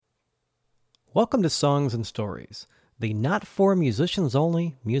Welcome to Songs and Stories, the not for musicians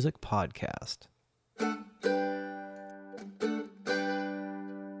only music podcast.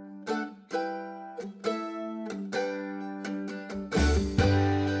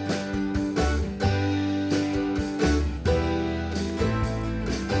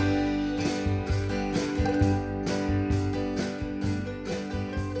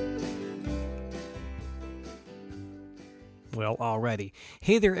 Well, already.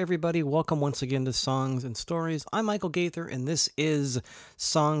 Hey there, everybody. Welcome once again to Songs and Stories. I'm Michael Gaither, and this is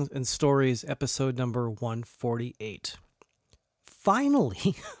Songs and Stories, episode number 148.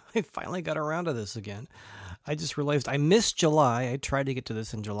 Finally, I finally got around to this again. I just realized I missed July. I tried to get to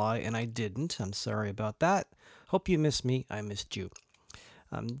this in July, and I didn't. I'm sorry about that. Hope you missed me. I missed you.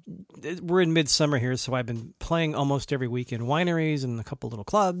 We're in midsummer here, so I've been playing almost every week in wineries and a couple little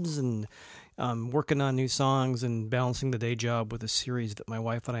clubs and working on new songs and balancing the day job with a series that my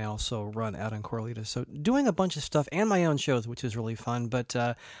wife and I also run out in Corralita. So doing a bunch of stuff and my own shows, which is really fun. But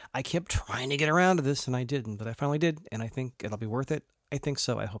I kept trying to get around to this, and I didn't. But I finally did, and I think it'll be worth it. I think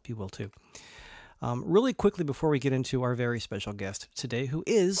so. I hope you will too. Really quickly before we get into our very special guest today, who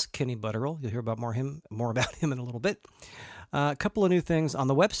is Kenny Butterill. You'll hear about more about him in a little bit. A couple of new things on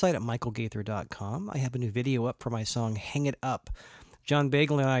the website at michaelgaither.com. I have a new video up for my song Hang It Up. John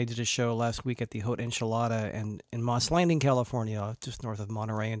Bagel and I did a show last week at the Haute Enchilada in Moss Landing, California, just north of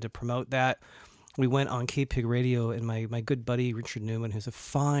Monterey. And to promote that, we went on K-Pig Radio, and my good buddy Richard Newman, who's a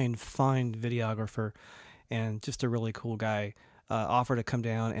fine videographer and just a really cool guy, offered to come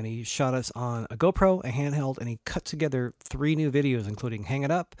down, and he shot us on a GoPro, a handheld, and he cut together 3 new videos, including Hang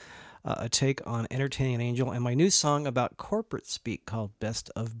It Up, a take on Entertaining an Angel, and my new song about corporate speak called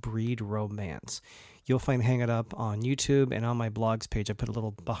Best of Breed Romance. You'll find Hang It Up on YouTube, and on my blogs page, I put a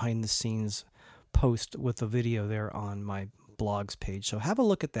little behind-the-scenes post with the video there on my blogs page. So have a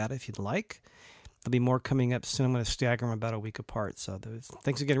look at that if you'd like. There'll be more coming up soon. I'm going to stagger them about a week apart. So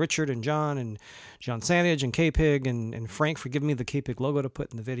thanks again, Richard and John Sandage and K-Pig and Frank for giving me the K-Pig logo to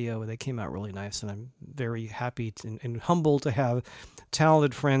put in the video. They came out really nice, and I'm very happy and humbled to have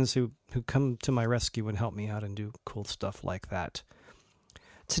talented friends who come to my rescue and help me out and do cool stuff like that.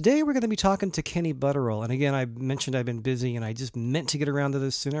 Today we're going to be talking to Kenny Butterill. And again, I mentioned I've been busy, and I just meant to get around to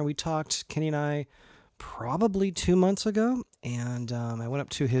this sooner. We talked, Kenny and I, probably 2 months ago, and I went up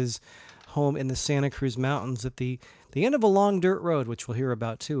to his home in the Santa Cruz Mountains at the end of a long dirt road, which we'll hear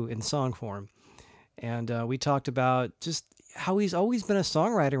about too in song form. And we talked about just how he's always been a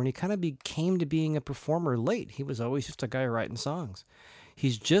songwriter, and he kind of came to being a performer late. He was always just a guy writing songs.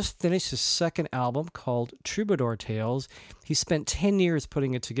 He's just finished his second album called Troubadour Tales. He spent 10 years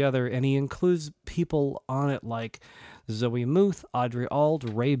putting it together, and he includes people on it like Zoe Muth, Audrey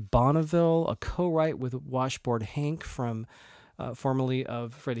Auld, Ray Bonneville, a co-write with Washboard Hank from formerly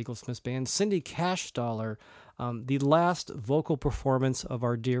of Fred Eaglesmith's band, Cindy Cashdaller, the last vocal performance of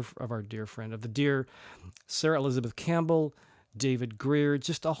our dear friend, Sarah Elizabeth Campbell, David Greer,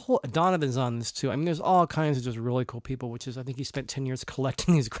 just a whole, Donovan's on this too. I mean, there's all kinds of just really cool people, which is, I think he spent 10 years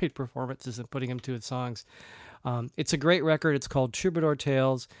collecting these great performances and putting them to his songs. It's a great record. It's called Troubadour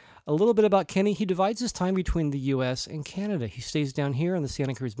Tales. A little bit about Kenny. He divides his time between the U.S. and Canada. He stays down here in the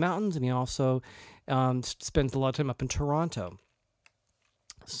Santa Cruz Mountains, and he also spends a lot of time up in Toronto.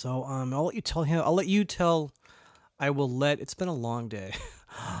 So I'll let you tell him. It's been a long day.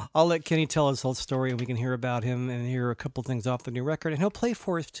 I'll let Kenny tell his whole story, and we can hear about him and hear a couple things off the new record. And he'll play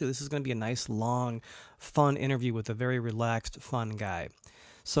for us, too. This is going to be a nice, long, fun interview with a very relaxed, fun guy.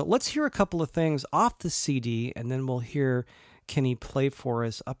 So let's hear a couple of things off the CD, and then we'll hear Kenny play for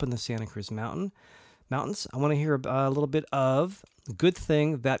us up in the Santa Cruz Mountains. I want to hear a little bit of Good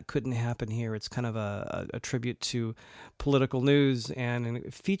Thing That Couldn't Happen Here. It's kind of a tribute to political news, and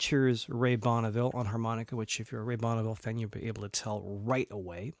it features Ray Bonneville on harmonica, which if you're a Ray Bonneville fan, you'll be able to tell right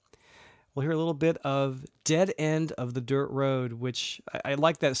away. We'll hear a little bit of Dead End of the Dirt Road, which I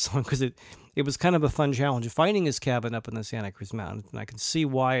like that song because it was kind of a fun challenge. Finding his cabin up in the Santa Cruz Mountains, and I can see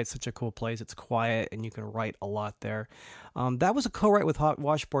why it's such a cool place. It's quiet, and you can write a lot there. That was a co-write with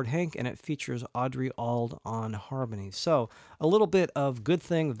Washboard Hank, and it features Audrey Auld on harmony. So a little bit of Good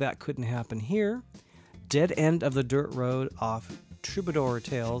Thing That Couldn't Happen Here, Dead End of the Dirt Road off Troubadour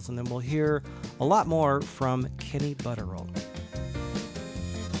Tales, and then we'll hear a lot more from Kenny Butterill.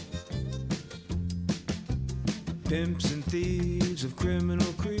 Pimps and thieves of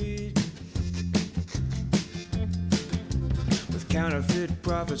criminal creed, with counterfeit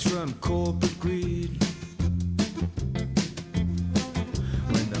profits from corporate greed.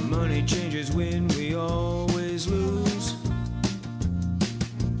 When the money changes, when we always lose,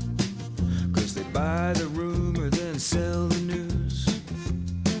 'cause they buy the rumor then sell the news.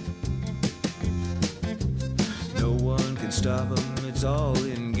 can't stop 'em, it's all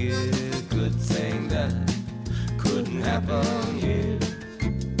in gear. Good thing that couldn't happen here.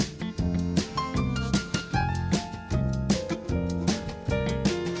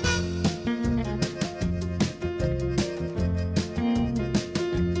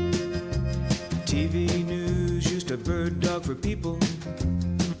 TV news used a bird dog for people,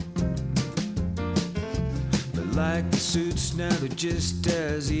 but like the suits now they're just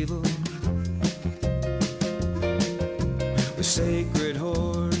as evil. With sacred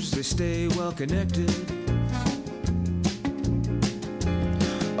whores they stay well connected,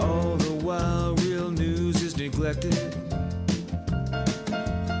 all the while real news is neglected.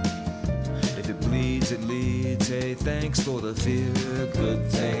 If it bleeds it leads, hey thanks for the fear. Good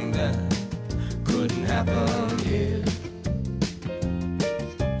thing that couldn't happen here.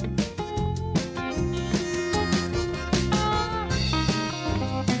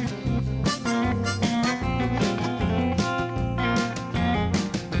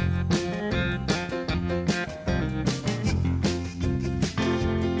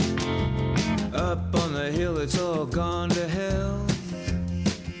 Up on the hill it's all gone to hell.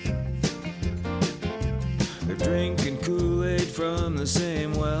 They're drinking Kool-Aid from the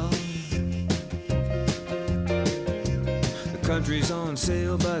same well. Country's on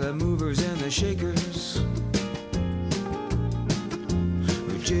sale by the movers and the shakers,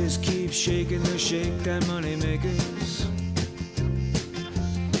 who just keep shaking their shakedown money makers.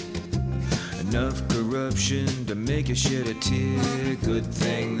 Enough corruption to make you shed a tear. Good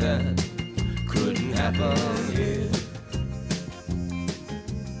thing that couldn't happen here.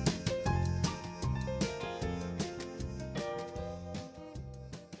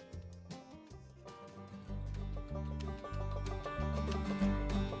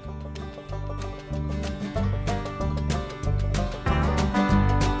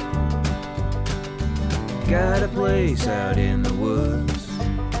 Got a place out in the woods.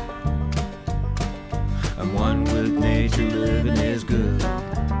 I'm one with nature, living is good.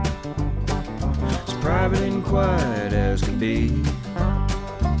 It's private and quiet as can be,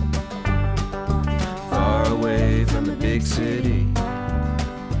 far away from the big city.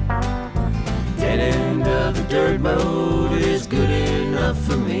 Dead end of the dirt road is good enough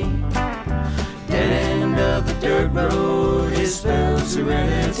for me. Dead end of the dirt road is spelled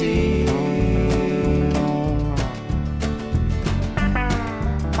serenity.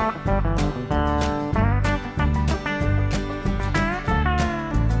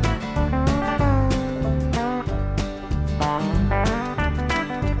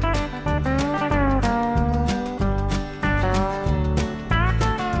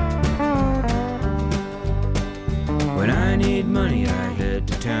 When I need money, I head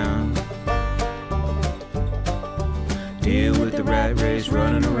to town, deal with the rat race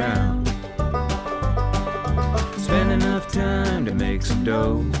running around, spend enough time to make some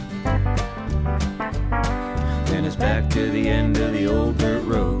dough, then it's back to the end of the old dirt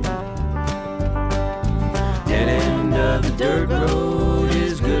road. Dead end of the dirt road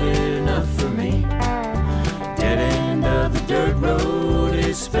is good enough for me. Dead end of the dirt road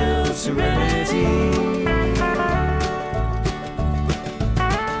is spelled serenity.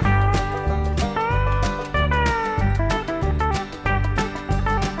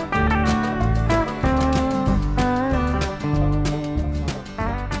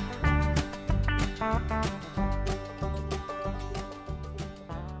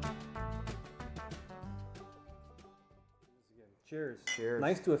 Cheers. Cheers.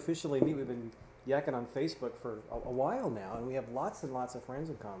 Nice to officially meet. We've been yakking on Facebook for a while now, and we have lots and lots of friends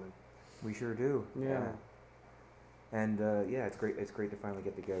in common. We sure do. Yeah. And yeah, it's great. It's great to finally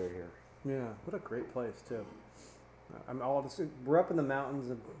get together here. Yeah, what a great place too. We're up in the mountains,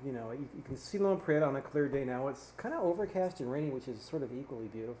 and you know you can see Loma Prieta on a clear day now. It's kind of overcast and rainy, which is sort of equally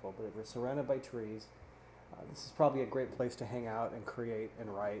beautiful. But we're surrounded by trees. This is probably a great place to hang out and create and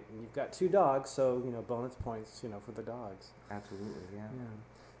write. And you've got 2 dogs, so you know bonus points, you know, for the dogs. Absolutely, yeah.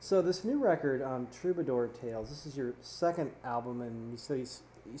 So this new record, Troubadour Tales, this is your second album, and you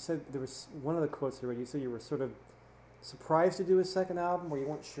said there was one of the quotes I read. You said you were sort of surprised to do a second album, or you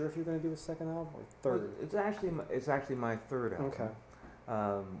weren't sure if you were going to do a second album or third. Well, it's actually my third album. Okay.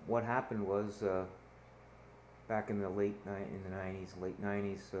 What happened was back in the late 90s,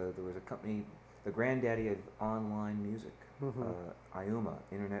 there was a company, the granddaddy of online music, IUMA,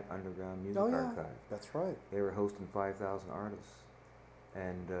 Internet Underground Music Archive. That's right. They were hosting 5,000 artists,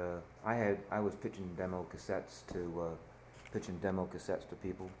 and I was pitching demo cassettes to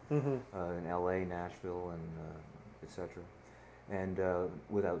people in L.A., Nashville, and etc. And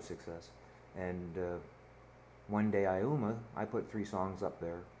without success. And one day I put 3 songs up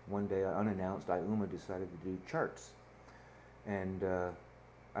there. One day unannounced, IUMA decided to do charts And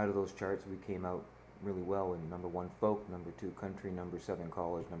out of those charts, we came out really well in number 1 folk, number 2 country, number 7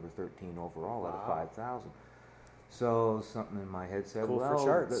 college, number 13 overall out of 5,000. So something in my head said, Cool for well,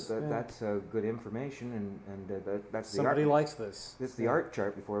 charts. that's good information, and that's Somebody the art. likes this. This is the art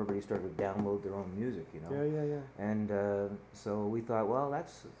chart before everybody started to download their own music, you know. Yeah. And so we thought, well,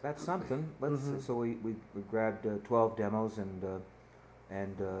 that's something. Let's. So we grabbed 12 demos and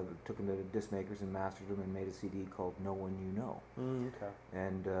took them to the disc makers and mastered them and made a CD called No One You Know. Okay.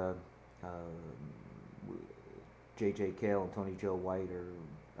 And J.J. Cale and Tony Joe White are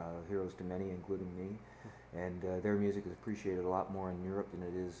heroes to many, including me. And their music is appreciated a lot more in Europe than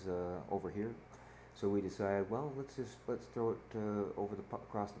it is over here. So we decided, well, let's throw it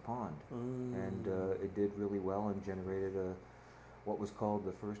across the pond. And it did really well and generated what was called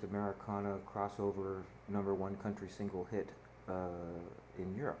the first Americana crossover number 1 country single hit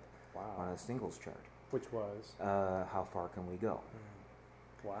in Europe on a singles chart. Which was? How Far Can We Go?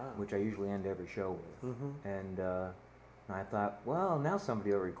 Wow. Which I usually end every show with. And I thought, well, now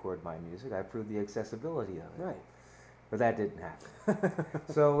somebody will record my music. I proved the accessibility of it. Right. But that didn't happen.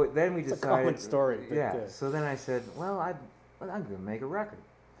 So then we decided. It's a common story. Yeah. So then I said, well, I'm going to make a record.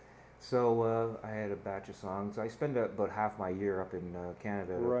 So I had a batch of songs. I spend about half my year up in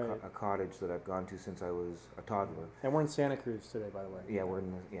Canada at a cottage that I've gone to since I was a toddler. And we're in Santa Cruz today, by the way. Yeah, we're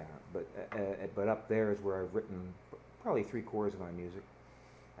in but up there is where I've written probably 3/4 of my music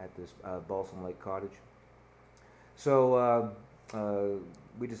at this Balsam Lake Cottage. So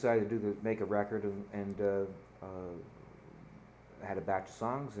we decided to make a record and had a batch of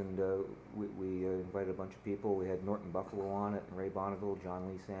songs, and we invited a bunch of people. We had Norton Buffalo on it, and Ray Bonneville, John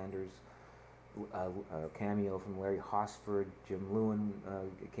Lee Sanders, a cameo from Larry Hosford, Jim Lewin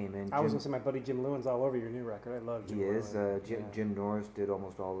came in. I was going to say my buddy Jim Lewin's all over your new record. I love Jim Lewin. He is. Jim Norris did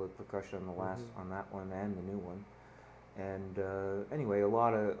almost all the percussion on the last on that one and the new one. And anyway, a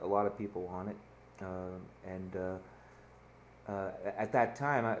lot of people on it, at that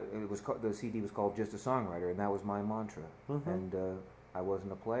time, the CD was called Just a Songwriter, and that was my mantra. And I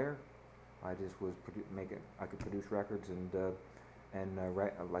wasn't a player; I just was I could produce records and I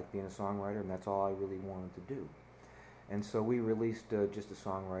liked being a songwriter, and that's all I really wanted to do. And so we released Just a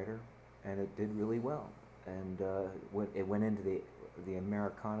Songwriter, and it did really well. And it went into the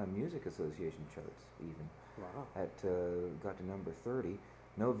Americana Music Association charts even. Wow. Got to number 30.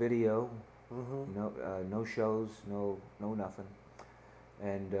 No video. No shows, no nothing.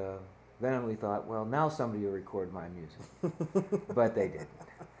 And then we thought, well, now somebody will record my music. But they didn't.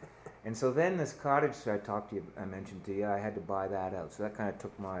 And so then this cottage I mentioned to you, I had to buy that out. So that kind of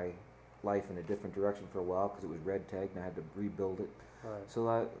took my life in a different direction for a while because it was red tagged and I had to rebuild it. Right.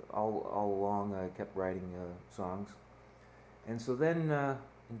 So all along I kept writing songs. And so then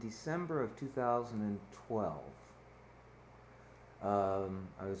in December of 2012,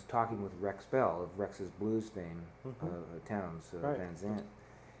 I was talking with Rex Bell of Rex's Blues fame, Towns, Van Zandt,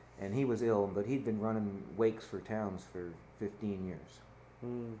 and he was ill, but he'd been running wakes for Towns for 15 years,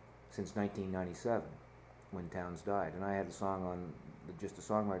 since 1997, when Towns died. And I had a song on Just a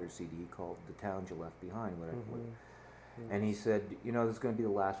Songwriter CD called "The Towns You Left Behind." And he said, this is going to be the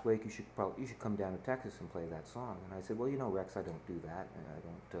last wake. You should come down to Texas and play that song. And I said, well, Rex, I don't do that, and I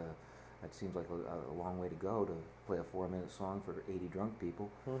don't. That seems like a long way to go to play a 4-minute song for 80 drunk people.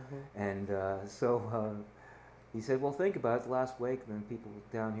 And so he said, well, think about it. It's the last wake, and then people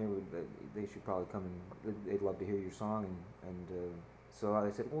down here, they should probably come and they'd love to hear your song. And so I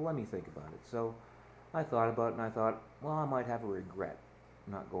said, well, let me think about it. So I thought about it, and I thought, well, I might have a regret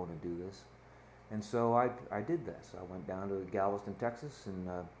not going to do this. And so I did this. I went down to Galveston, Texas, and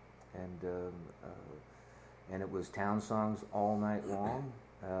it was town songs all night long.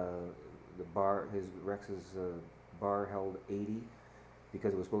 Rex's bar held 80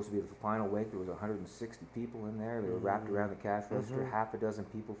 because it was supposed to be the final wake. There was 160 people in there. They were wrapped around the cash register, half a dozen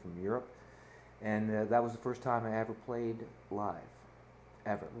people from Europe. And that was the first time I ever played live,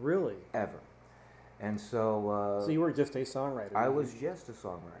 ever. Really? Ever. And so... so you were just a songwriter? I was just a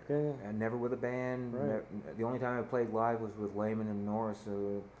songwriter. Yeah. And never with a band. Right. The only time I played live was with Lehman and Norris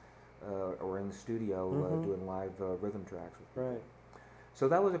or in the studio doing live rhythm tracks with people. Right. So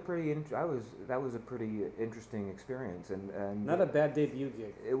that was a pretty interesting experience, and not a bad debut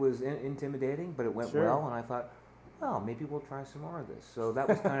gig. It was intimidating, but it went well, and I thought, well, maybe we'll try some more of this. So that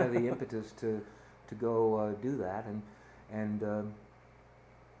was kind of the impetus to go do that, and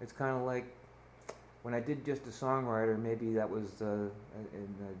it's kind of like when I did Just a Songwriter. Maybe that was in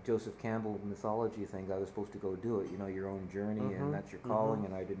Joseph Campbell mythology thing. I was supposed to go do it, your own journey, and that's your calling,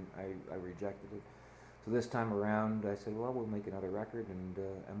 and I didn't. I rejected it. So this time around, I said, well, we'll make another record and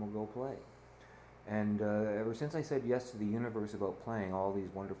we'll go play. And ever since I said yes to the universe about playing, all these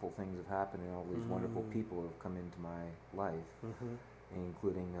wonderful things have happened, and all these wonderful people have come into my life,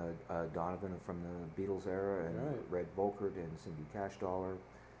 including Donovan from the Beatles era, and Red Volkert, and Cindy Cashdollar,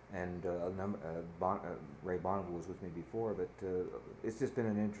 and Ray Bonneville was with me before. But it's just been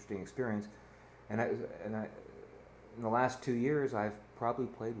an interesting experience, and I in the last 2 years, I've probably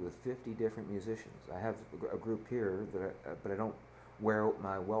played with 50 different musicians. I have a group here but I don't wear out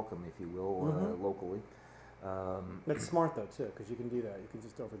my welcome, if you will, locally. That's smart though too, because you can do that. You can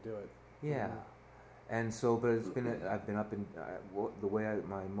just overdo it. Yeah, and so, but it's been I've been up in the way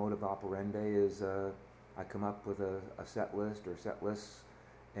my modus operandi is I come up with a set list or set lists,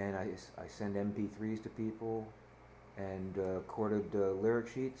 and I send MP3s to people and recorded lyric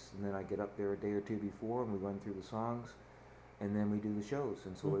sheets, and then I get up there a day or two before and we run through the songs, and then we do the shows.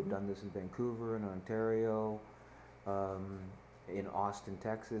 And so we've done this in Vancouver, in Ontario, in Austin,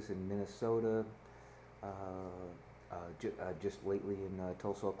 Texas, in Minnesota, just lately in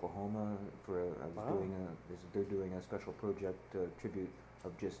Tulsa, Oklahoma. They're doing a special project tribute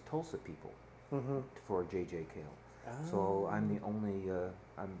of just Tulsa people for J.J. Cale. So I'm the only.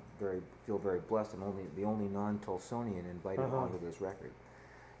 Feel very blessed. I'm the only non-Tulsonian invited onto this record,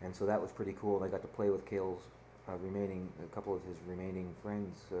 and so that was pretty cool. And I got to play with Cale's a couple of his remaining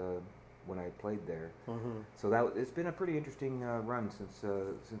friends when I played there. So it's been a pretty interesting run since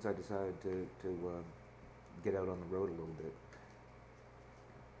I decided to get out on the road a little bit.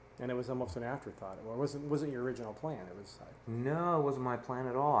 And it was almost an afterthought. It wasn't your original plan. It was. No, it wasn't my plan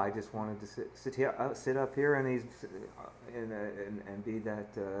at all. I just wanted to sit up here and be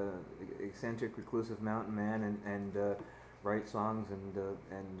that eccentric, reclusive mountain man and write songs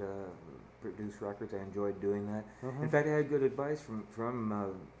and produce records. I enjoyed doing that. In fact, I had good advice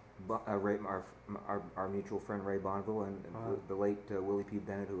from Ray, our mutual friend Ray Bonneville, and the late Willie P.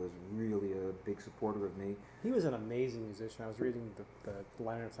 Bennett, who was really a big supporter of me. He was an amazing musician. I was reading the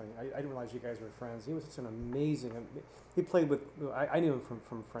liner and saying, I didn't realize you guys were friends. He was such an amazing. He played with. I knew him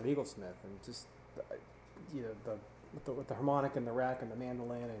from Fred Eaglesmith, and just with the harmonic and the rack and the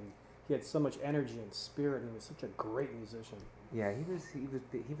mandolin, and he had so much energy and spirit. And he was such a great musician. Yeah, he was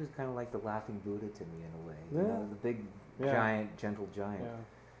kind of like the laughing Buddha to me in a way. Yeah. You know, the big giant, gentle giant. Yeah.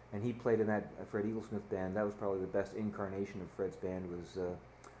 And he played in that Fred Eaglesmith band. That was probably the best incarnation of Fred's band, was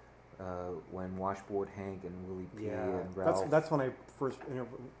when Washboard Hank and Willie P. and Ralph. That's when I first got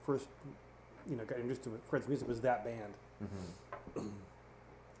introduced to Fred's music, was that band.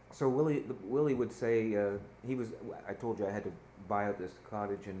 So Willie would say I told you I had to buy out this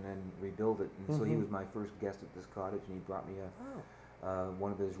cottage and then rebuild it, and so he was my first guest at this cottage, and he brought me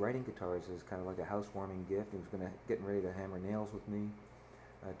one of his writing guitars as kind of like a housewarming gift. He was getting ready to hammer nails with me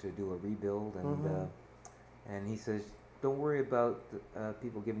to do a rebuild, and he says, don't worry about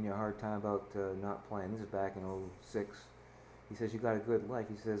people giving you a hard time about not playing. This is back in '06. He says, you got a good life.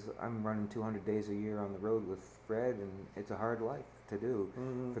 He says, I'm running 200 days a year on the road with Fred, and it's a hard life to do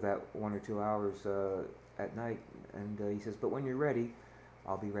for that 1 or 2 hours at night. And he says, but when you're ready,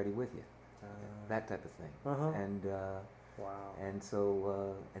 I'll be ready with you. That type of thing. And wow. And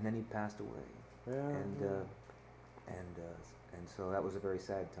so and then he passed away. And so that was a very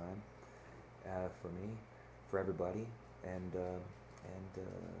sad time for me, for everybody, and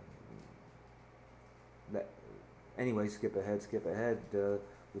that. Anyway, skip ahead.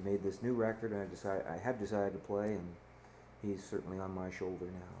 We made this new record, and I have decided to play, and he's certainly on my shoulder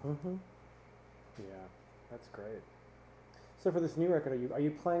now. Yeah, that's great. So for this new record, are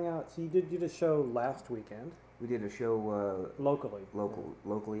you playing out? So you did a show last weekend. We did a show locally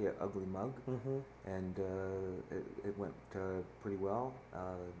at Ugly Mug, and it went pretty well.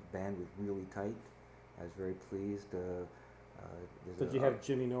 The band was really tight. I was very pleased. Did you have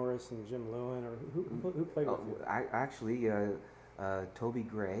Jimmy Norris and Jim Lewin, or who played with you? Toby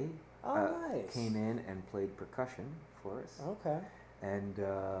Gray nice. Came in and played percussion for us. Okay. And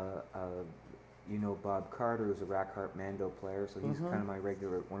Bob Carter is a Rack-Harp Mando player, so he's kind of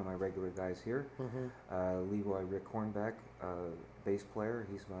one of my regular guys here. Leroy Rick Hornbeck, bass player.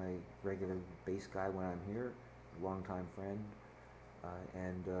 He's my regular bass guy when I'm here, longtime friend.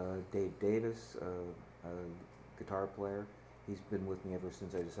 And Dave Davis, guitar player. He's been with me ever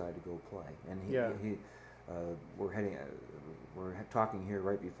since I decided to go play. And we're talking here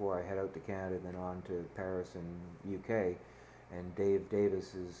right before I head out to Canada, then on to Paris and UK. And Dave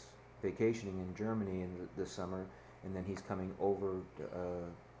Davis is vacationing in Germany this summer, and then he's coming over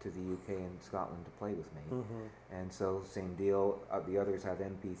to the UK and Scotland to play with me. And so same deal. The others have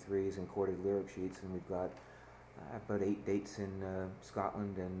MP3s and recorded lyric sheets, and we've got about 8 dates in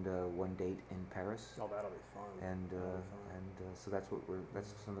Scotland and 1 date in Paris. Oh, that'll be fun. And That'll be fun. so that's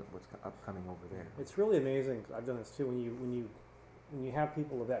some of what's upcoming over there. It's really amazing. I've done this too. When you have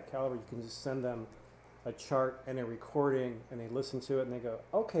people of that caliber, you can just send them a chart and a recording, and they listen to it and they go,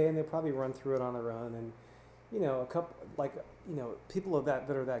 okay, and they probably run through it on their own. And a couple people of that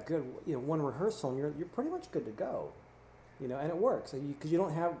are that good. One rehearsal and you're pretty much good to go. And it works because you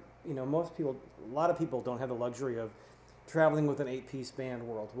don't have a lot of people don't have the luxury of traveling with an 8-piece band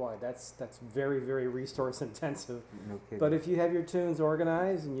worldwide. That's very, very resource intensive. No kidding. But if you have your tunes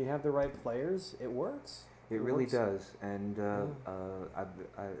organized and you have the right players, it works. It really does, and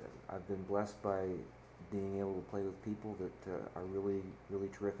I've been blessed by being able to play with people that are really, really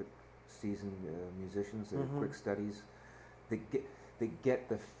terrific, seasoned musicians. They're quick studies. They get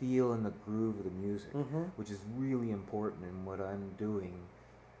the feel and the groove of the music, which is really important in what I'm doing.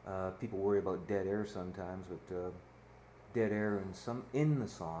 People worry about dead air sometimes, but dead air in the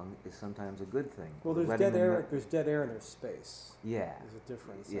song is sometimes a good thing. Well, there's dead air. There's dead air and there's space. Yeah, there's a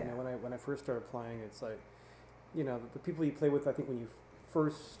difference. Yeah. When I first started playing, it's like, the people you play with. I think when you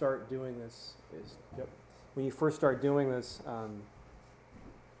first start doing this when you first start doing this,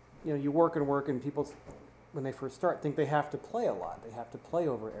 you work and people, when they first start, think they have to play a lot. They have to play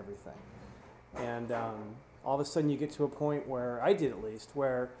over everything, and all of a sudden you get to a point where I did at least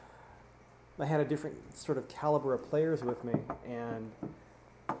where I had a different sort of caliber of players with me, and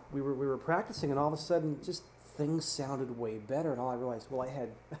we were practicing, and all of a sudden just things sounded way better, and all I realized, well,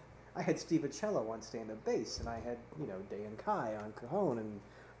 I had Steve Acello on stand-up bass, and I had Dan Kai on cajon, and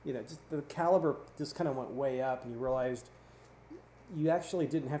just the caliber just kind of went way up, and you realized you actually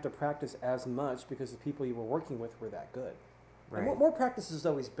didn't have to practice as much because the people you were working with were that good. Right. And more practice is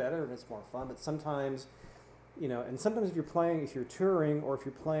always better, and it's more fun, but sometimes, and sometimes if you're touring, or if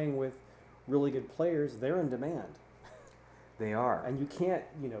you're playing with really good players, they're in demand. They are. And you can't,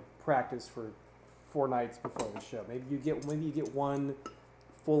 practice for 4 nights before the show. Maybe you get one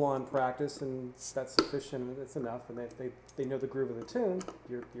full-on practice, and that's sufficient. That's enough. And if they know the groove of the tune,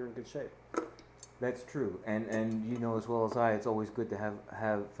 you're in good shape. That's true. And as well as I, it's always good to have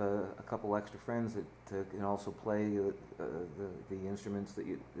a couple extra friends that can also play the instruments that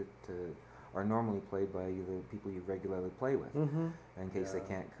are normally played by the people you regularly play with, in case they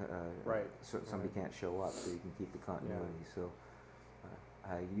can't, somebody can't show up, so you can keep the continuity. Yeah. So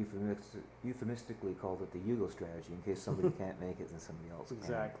I euphemistically called it the Yugo strategy, in case somebody can't make it, then somebody else can.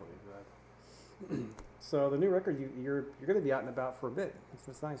 Exactly. So the new record, you're going to be out and about for a bit.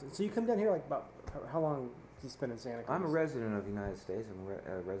 That's nice. So you come down here about how long do you spend in Santa Cruz? I'm a resident of the United States. I'm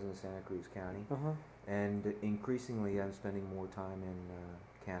a resident of Santa Cruz County, and increasingly I'm spending more time in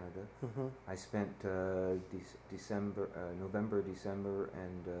Canada. I spent November, December,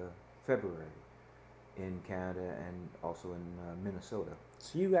 and February in Canada, and also in Minnesota.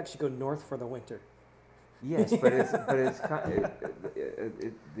 So you actually go north for the winter. Yes, but it's kind of,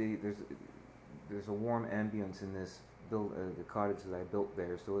 there's a warm ambience in this the cottage that I built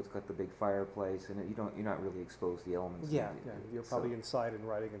there, so it's got the big fireplace, and you're not really exposed to the elements. You're probably inside and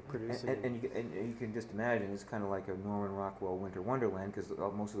writing and producing. And you can just imagine it's kind of like a Norman Rockwell winter wonderland, because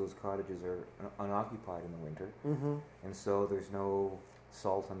most of those cottages are unoccupied in the winter, and so there's no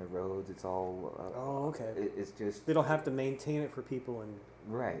salt on the roads. It's all it's just they don't have to maintain it for people and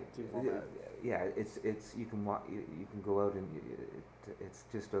do all that. Yeah, it's you can walk, you can go out, and it's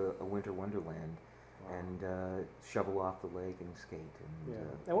just a winter wonderland. Wow. And shovel off the lake and skate.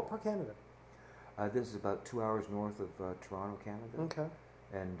 And what part of Canada? This is about 2 hours north of Toronto, Canada. Okay.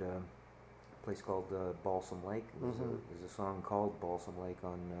 And a place called Balsam Lake. There's a song called Balsam Lake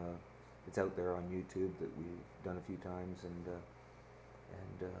on. It's out there on YouTube that we've done a few times, and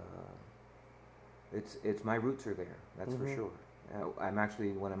it's my roots are there. That's for sure. I'm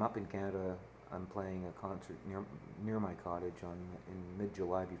actually, when I'm up in Canada, I'm playing a concert near my cottage in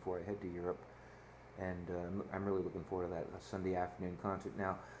mid-July before I head to Europe. And I'm really looking forward to that Sunday afternoon concert.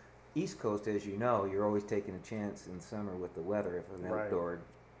 Now, East Coast, as you know, you're always taking a chance in summer with the weather if an outdoor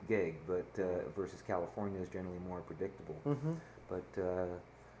gig, but versus California is generally more predictable. But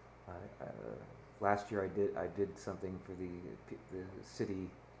last year I did something for the city.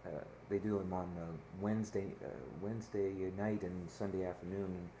 They do them on Wednesday night and Sunday afternoon.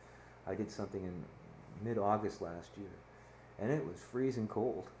 And I did something in mid-August last year. And it was freezing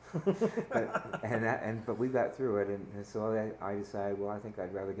cold, but we got through it, and so I decided, well, I think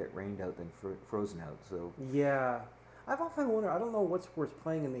I'd rather get rained out than frozen out. So yeah, I've often wondered. I don't know what's worse,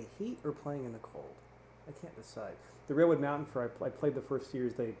 playing in the heat or playing in the cold. I can't decide. The Redwood Mountain Fair, I played the first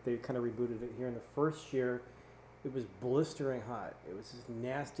years. They kind of rebooted it here. In the first year, it was blistering hot. It was just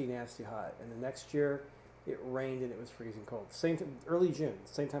nasty, nasty hot. And the next year, it rained and it was freezing cold. Early June,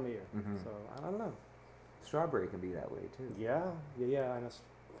 same time of year. Mhm. So I don't know. Strawberry can be that way too. Yeah. And us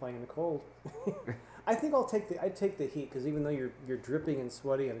playing in the cold. I think I'd take the heat because even though you're dripping and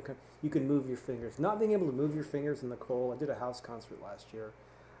sweaty and you can move your fingers. Not being able to move your fingers in the cold. I did a house concert last year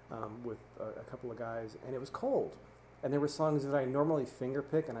with a couple of guys, and it was cold. And there were songs that I normally finger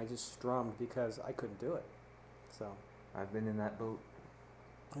pick, and I just strummed because I couldn't do it. So. I've been in that boat.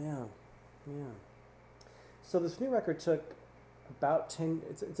 Yeah. So this new record took about 10.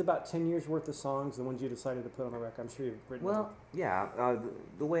 It's about 10 years worth of songs. The ones you decided to put on the record. I'm sure you've written. Well, yeah.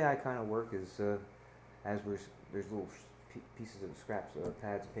 The way I kind of work is there's little pieces of scraps or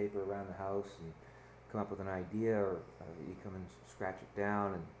pads of paper around the house, and come up with an idea, or you come and scratch it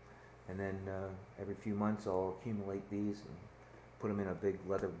down, and then every few months I'll accumulate these and put them in a big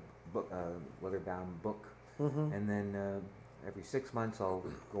leather-bound book, Mm-hmm. and then every 6 months I'll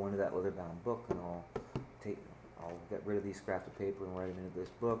go into that leather-bound book and I'll get rid of these scraps of paper and write them into this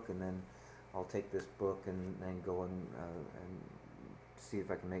book, and then I'll take this book and then go and see if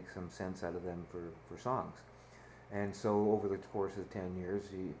I can make some sense out of them for songs. And so over the course of 10 years,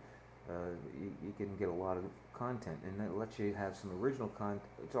 you can get a lot of content, and that lets you have some original content.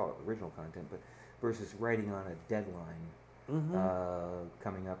 It's all original content, but versus writing on a deadline, Mm-hmm.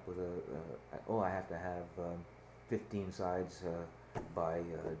 coming up with I have to have 15 sides by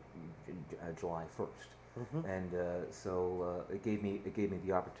July 1st. Mm-hmm. And so it gave me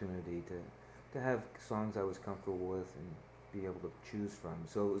the opportunity to have songs I was comfortable with and be able to choose from.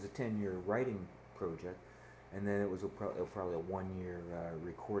 So it was a 10-year writing project, and then it was probably a 1-year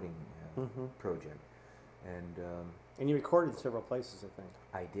recording Mm-hmm. project. And you recorded in several places, I think.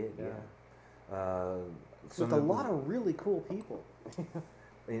 I did, Yeah. yeah. With a lot of really cool people.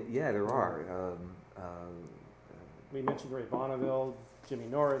 Yeah, there are. We mentioned Ray Bonneville, Jimmy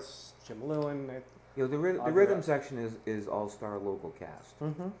Norris, Jim Lewin. The rhythm section is all-star local cast,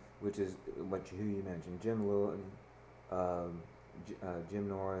 Mm-hmm. which is who you mentioned: Jim Lewin, Jim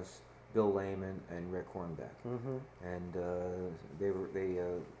Norris, Bill Lehman, and Rick Hornbeck. Mm-hmm. And they were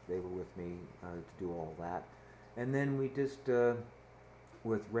with me to do all that. And then we just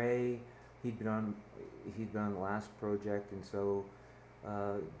with Ray, he'd been on the last project, and so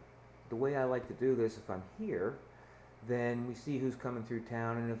the way I like to do this, if I'm here, then we see who's coming through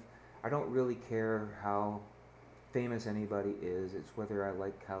town, and if I don't really care how famous anybody is, it's whether I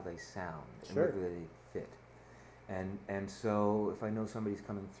like how they sound and Sure. whether they fit. And so if I know somebody's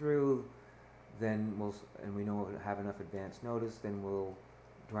coming through, then we know have enough advance notice, then we'll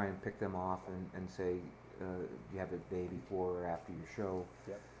try and pick them off and say, you have a day before or after your show.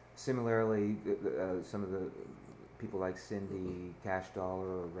 Yep. Similarly, some of the people like Cindy Cash Dollar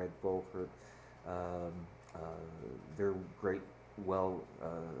or Red Volkert, they're great,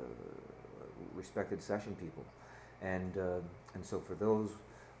 respected session people, and so for those,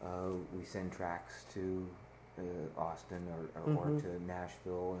 we send tracks to Austin or Mm-hmm. to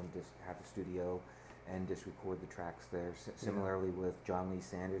Nashville and just have a studio and just record the tracks there. Similarly with John Lee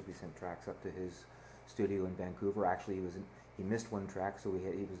Sanders, we sent tracks up to his studio in Vancouver. Actually, he missed one track, so he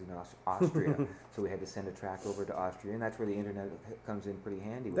was in Austria, so we had to send a track over to Austria, and that's where the internet comes in pretty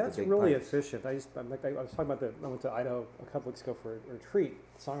handy. With That's the big really pipes. efficient. I was talking about I went to Idaho a couple weeks ago for a retreat,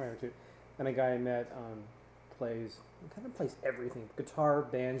 songwriter retreat, and a guy I met plays everything: guitar,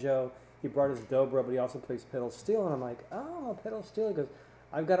 banjo. He brought his dobro, but he also plays pedal steel. And I'm like, oh, pedal steel. He goes,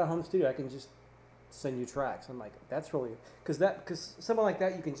 I've got a home studio. I can just send you tracks. I'm like, that's really because someone like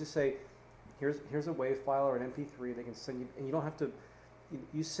that, you can just say, here's a WAV file or an MP3. They can send you, and you don't have to.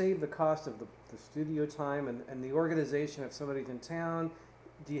 You save the cost of the studio time and the organization. If somebody's in town,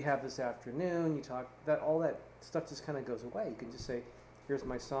 do you have this afternoon? You talk all that stuff just kind of goes away. You can just say, here's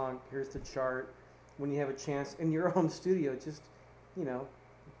my song, here's the chart. When you have a chance in your home studio, just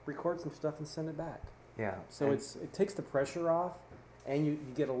record some stuff and send it back. Yeah. So and, it takes the pressure off, and you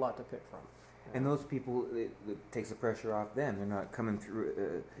get a lot to pick from. and those people, it takes the pressure off them. They're not coming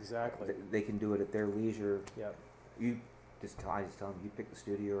through. Exactly. They can do it at their leisure. Yep. I just tell them, you pick the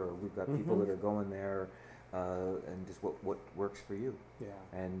studio, or we've got people Mhm. that are going there, and just what works for you. Yeah.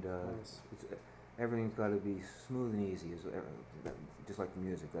 And Nice. everything's got to be smooth and easy, just like the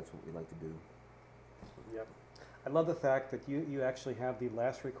music. That's what we like to do. Yep. I love the fact that you actually have the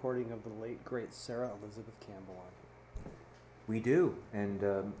last recording of the late great Sarah Elizabeth Campbell on. We do, and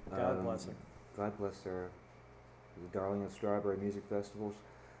God bless her. God bless Sarah. The darling of Strawberry Music Festivals.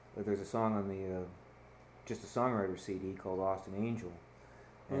 There's a song on the just a songwriter CD called Austin Angel,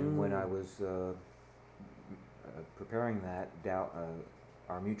 and when I was preparing that,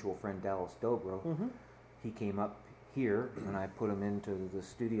 our mutual friend Dallas Dobro, Mm-hmm. he came up here, and I put him into the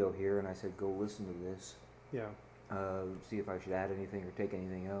studio here, and I said, go listen to this. Yeah. See if I should add anything or take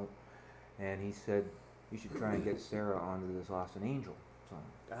anything out. And he said, you should try and get Sarah onto this Austin Angel song.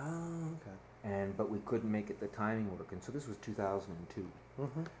 Oh, okay. But we couldn't make it the timing work. And so this was 2002.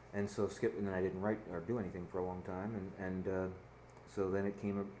 Mm-hmm. And so Skip and then I didn't write or do anything for a long time. So then it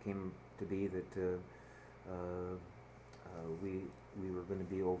came to be that we were going to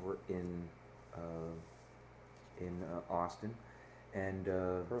be over in Austin, and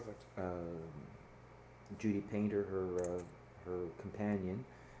Perfect. Judy Painter, her companion,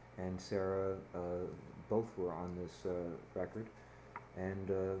 and Sarah both were on this record.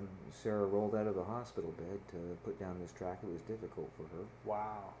 And Sarah rolled out of the hospital bed to put down this track. It was difficult for her.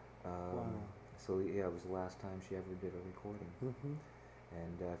 Wow. Wow. So yeah, it was the last time she ever did a recording. Mm-hmm.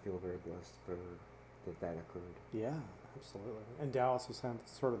 And I feel very blessed for that occurred. Yeah, absolutely. And Dallas was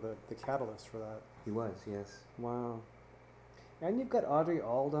sort of the catalyst for that. He was, yes. Wow. And you've got Audrey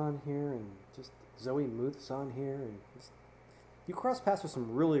Auld on here, and just Zoe Muth's on here, and you cross paths with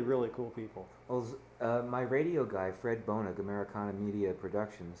some really, really cool people. Well, my radio guy, Fred Bonig, Americana Media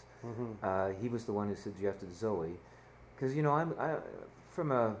Productions, he was the one who suggested Zoe, because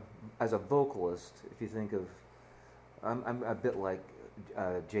as a vocalist, if you think of, I'm a bit like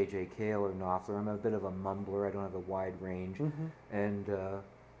J.J. Cale or Knopfler. I'm a bit of a mumbler. I don't have a wide range,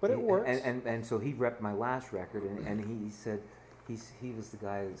 But it works. And so he repped my last record, and he said he was the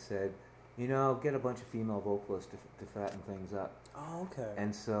guy that said, get a bunch of female vocalists to fatten things up. Oh, okay.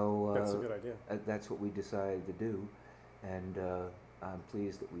 And so that's a good idea. That's what we decided to do, and I'm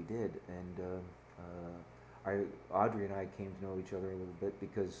pleased that we did. And Audrey and I came to know each other a little bit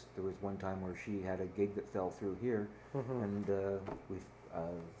because there was one time where she had a gig that fell through here, and we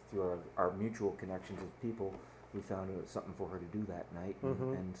through our mutual connections with people, we found something for her to do that night.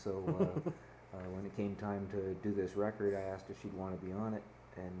 And so when it came time to do this record, I asked if she'd want to be on it,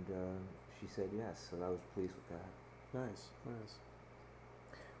 and she said yes. So I was pleased with that. Nice.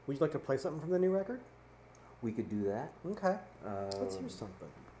 Would you like to play something from the new record? We could do that. Okay. Let's hear something.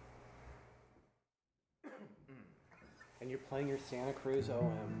 And you're playing your Santa Cruz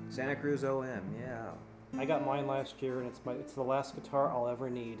OM. Santa Cruz OM, yeah. I got mine last year, and it's the last guitar I'll ever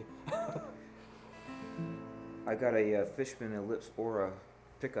need. I got a Fishman Ellipse Aura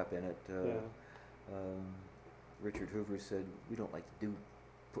pickup in it. Richard Hoover said, we don't like to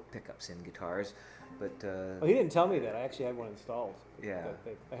put pickups in guitars, but... well, he didn't tell me that. I actually had one installed. Yeah.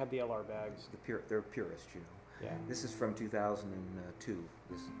 I had the LR bags. They're purist, Yeah. This is from 2002,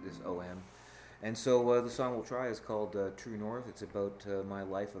 this OM. And so the song we'll try is called True North. It's about my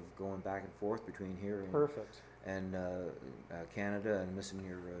life of going back and forth between here and Canada and missing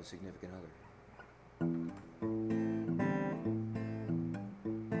your significant other.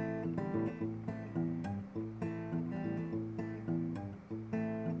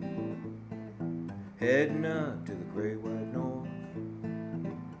 Heading up to the great white north,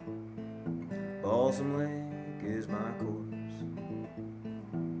 Balsam Lake is my course.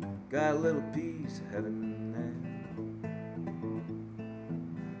 Got a little piece of heaven there,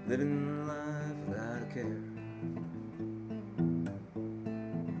 living life without a care.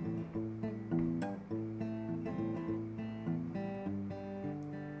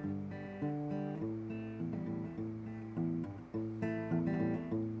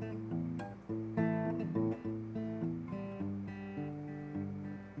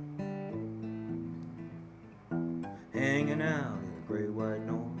 Hanging out in the great white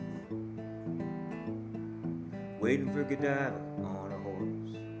north, waiting for Godiva on a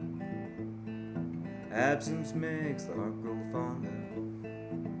horse. Absence makes the heart grow fonder,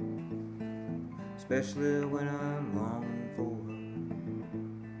 especially when I'm longing for her.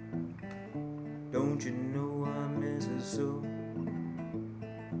 Don't you know I miss her so,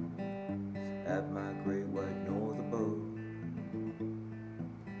 at my great white north abode.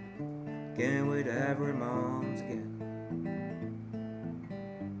 Can't wait to have her in my arms again.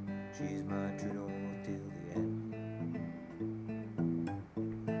 She's my true north till the end.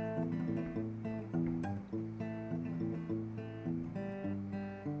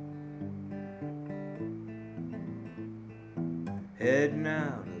 Heading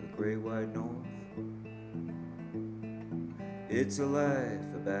out of the great white north, it's a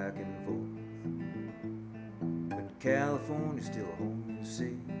life of back and forth, but California's still a home to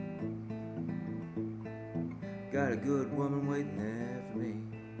see. Got a good woman waiting there for me.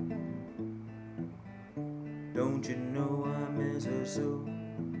 Don't you know I miss her so,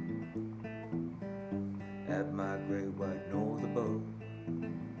 at my great white north abode.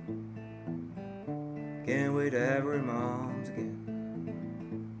 Can't wait to have her in my arms again.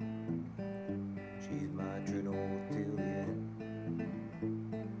 She's my true north till the end.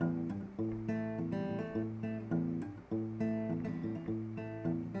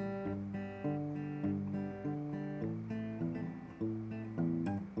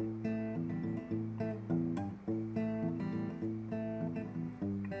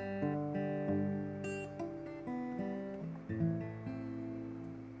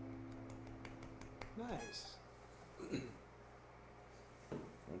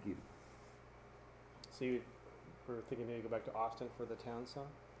 Thank you. So you were thinking maybe go back to Austin for the town song?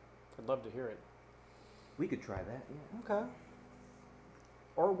 I'd love to hear it. We could try that, yeah. Okay.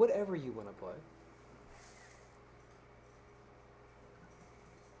 Or whatever you want to play.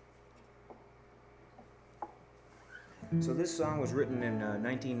 So this song was written in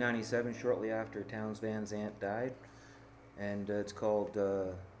 1997, shortly after Townes Van Zandt died, and it's called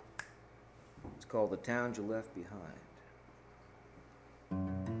 "The Town You Left Behind."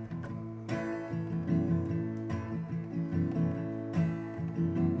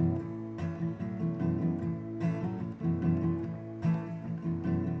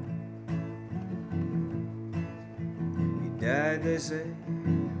 He died, they say,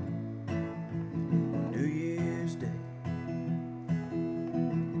 New Year's Day.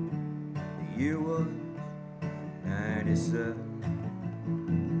 The year was 97.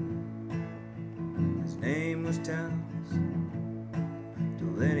 His name was Townes,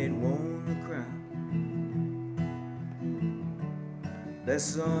 till then he'd won the crown.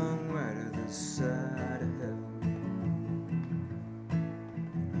 Best songwriter this side of heaven.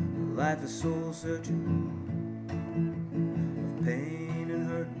 A life of soul searching, of pain and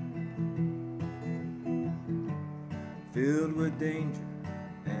hurting, filled with danger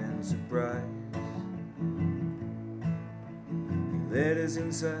and surprise. He led us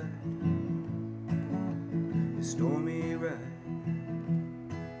inside his stormy ride,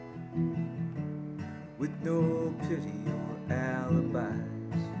 with no pity or alibis.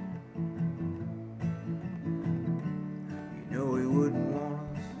 You know he wouldn't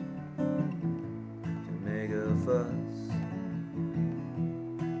want us to make a fuss,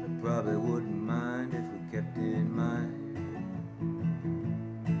 but probably wouldn't mind if we kept in mind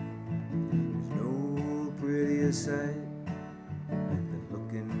there's no prettier sight than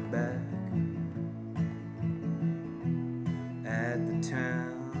looking back at the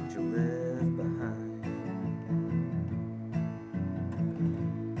town you left behind.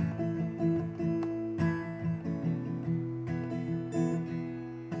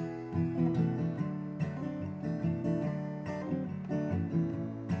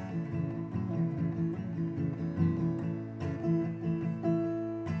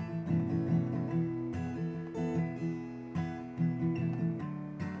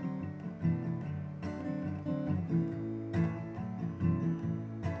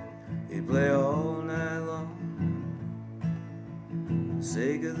 He'd play all night long for the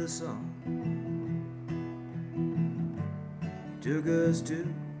sake of the song. He took us to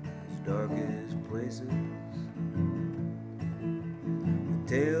his darkest places with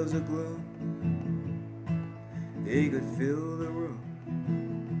tales of gloom. He could fill the room.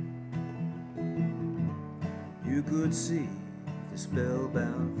 You could see the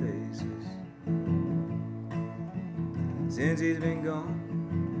spellbound faces. Since he's been gone,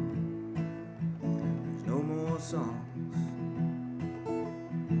 no more songs.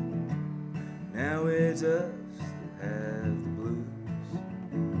 Now it's us that have the blues.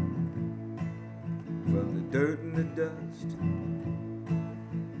 From the dirt and the dust,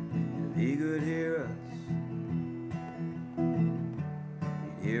 if he could hear us,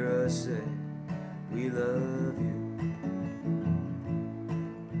 he'd hear us say, we love you.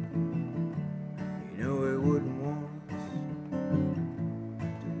 You know he wouldn't want us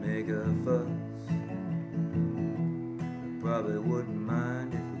to make a fuss, probably wouldn't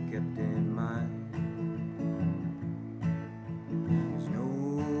mind if we kept in mind there's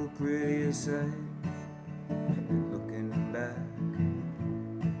no prettier sight than looking back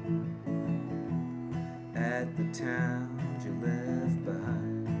at the town you left behind.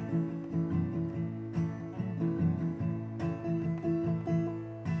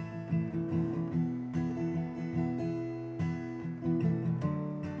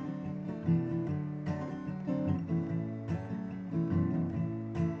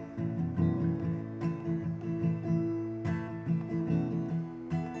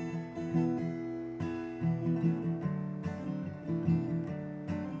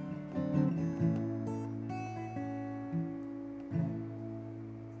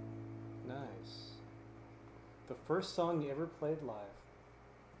 Nice. The first song you ever played live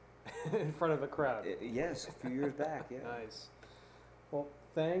in front of a crowd. Yes, a few years back, yeah. Nice. Well,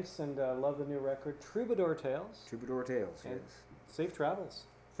 thanks, and love the new record, Troubadour Tales. Troubadour Tales, And yes. Safe travels.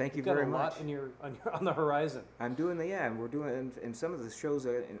 Thank you You've got very a much. lot on the horizon. I'm doing we're doing, and some of the shows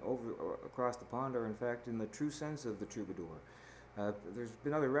across the pond are in fact in the true sense of the troubadour. There's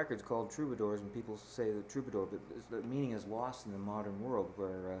been other records called troubadours, and people say the troubadour, but the meaning is lost in the modern world,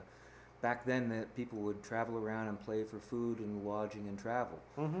 where back then that people would travel around and play for food and lodging and travel.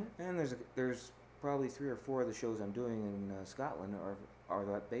 Mm-hmm. And there's probably 3 or 4 of the shows I'm doing in Scotland are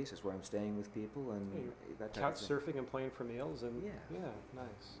that basis where I'm staying with people and that type Couch of thing. surfing and playing for meals, and Yeah. Nice.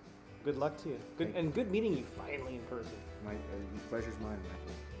 Good luck to you. Thank you. Good meeting you finally in person. My pleasure's mine,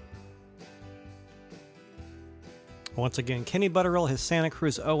 Michael. Once again, Kenny Butterill, his Santa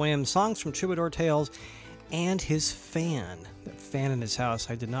Cruz OM, songs from Troubadour Tales, and his fan. That fan in his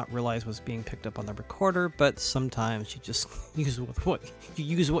house I did not realize was being picked up on the recorder, but sometimes you just use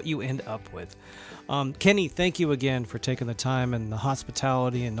what you end up with. Kenny, thank you again for taking the time and the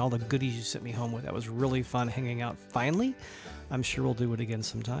hospitality and all the goodies you sent me home with. That was really fun hanging out finally. I'm sure we'll do it again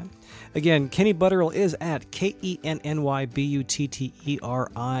sometime. Again, Kenny Butterill is at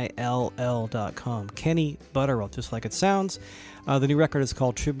KennyButterill.com. Kenny Butterill, just like it sounds. The new record is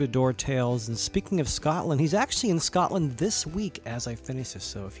called Troubadour Tales. And speaking of Scotland, he's actually in Scotland this week as I finish this.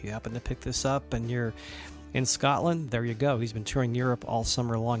 So if you happen to pick this up and you're in Scotland, there you go. He's been touring Europe all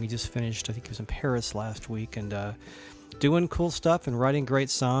summer long. He just finished, I think he was in Paris last week, and doing cool stuff and writing great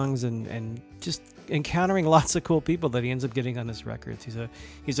songs and just encountering lots of cool people that he ends up getting on his records.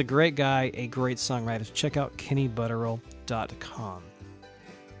 He's a great guy, a great songwriter. So check out KennyButterill.com.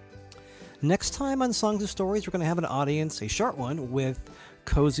 Next time on Songs and Stories, we're going to have an audience, a short one, with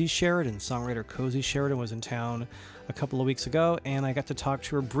Cozy Sheridan. Songwriter Cozy Sheridan was in town a couple of weeks ago, and I got to talk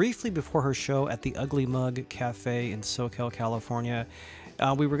to her briefly before her show at the Ugly Mug Cafe in SoCal, California.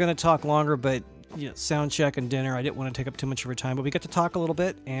 We were going to talk longer, but sound check and dinner, I didn't want to take up too much of her time, but we got to talk a little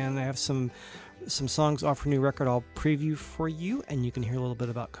bit, and I have some songs off her new record I'll preview for you, and you can hear a little bit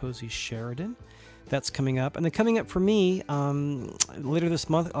about Cozy Sheridan. That's coming up. And then coming up for me, later this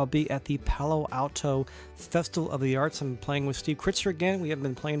month, I'll be at the Palo Alto Festival of the Arts. I'm playing with Steve Kritzer again. We haven't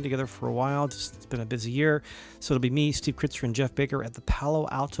been playing together for a while. It's been a busy year. So it'll be me, Steve Kritzer, and Jeff Baker at the Palo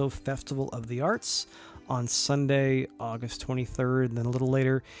Alto Festival of the Arts on Sunday, August 23rd. And then a little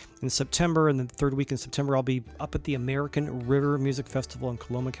later in September, and the third week in September, I'll be up at the American River Music Festival in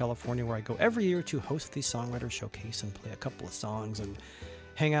Coloma, California, where I go every year to host the Songwriter Showcase and play a couple of songs and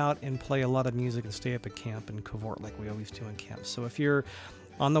hang out and play a lot of music and stay up at camp and cavort like we always do in camp. So if you're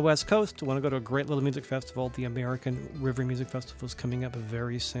on the West Coast, want to go to a great little music festival, the American River Music Festival is coming up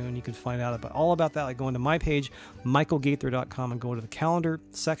very soon. You can find out all about that by going to my page, michaelgaither.com, and go to the calendar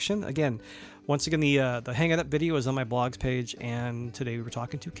section. Again, once again, the Hang It Up video is on my blogs page, and today we were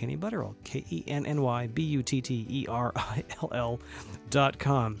talking to Kenny Butterill,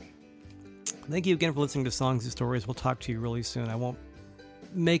 KennyButterill.com. Thank you again for listening to Songs and Stories. We'll talk to you really soon. I won't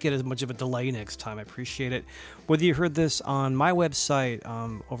make it as much of a delay next time. I appreciate it. Whether you heard this on my website,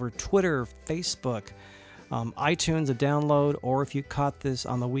 over Twitter, Facebook, iTunes, a download, or if you caught this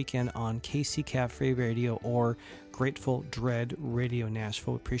on the weekend on KC Cafe Radio or Grateful Dread Radio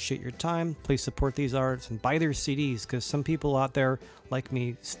Nashville, appreciate your time. Please support these artists and buy their CDs, because some people out there like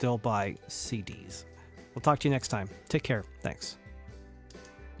me still buy CDs. We'll talk to you next time. Take care. Thanks.